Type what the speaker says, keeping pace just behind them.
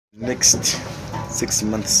Next 6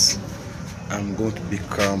 months, I'm going to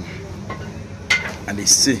become, and I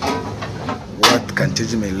see what can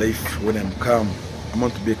change my life when I'm calm. I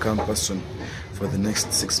want to be a calm person for the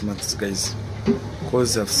next 6 months, guys,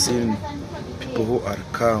 because I've seen people who are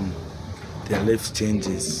calm, their life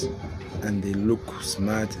changes, and they look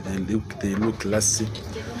smart, they look classy.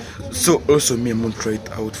 So also me, I'm going to try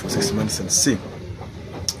it out for 6 months and see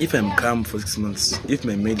if I'm calm for 6 months, if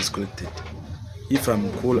my mind is collected. If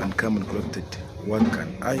I'm cool and calm and collected, what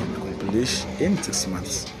can I accomplish in 6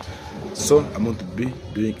 months? So I'm going to be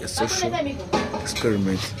doing a social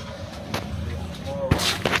experiment.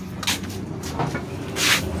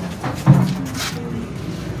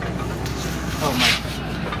 Oh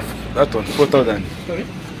my. That one, 4,000. Sorry?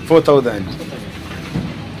 4,000.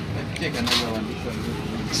 Take another one.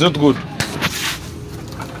 It's not good.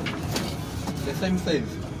 The same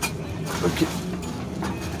size. Okay.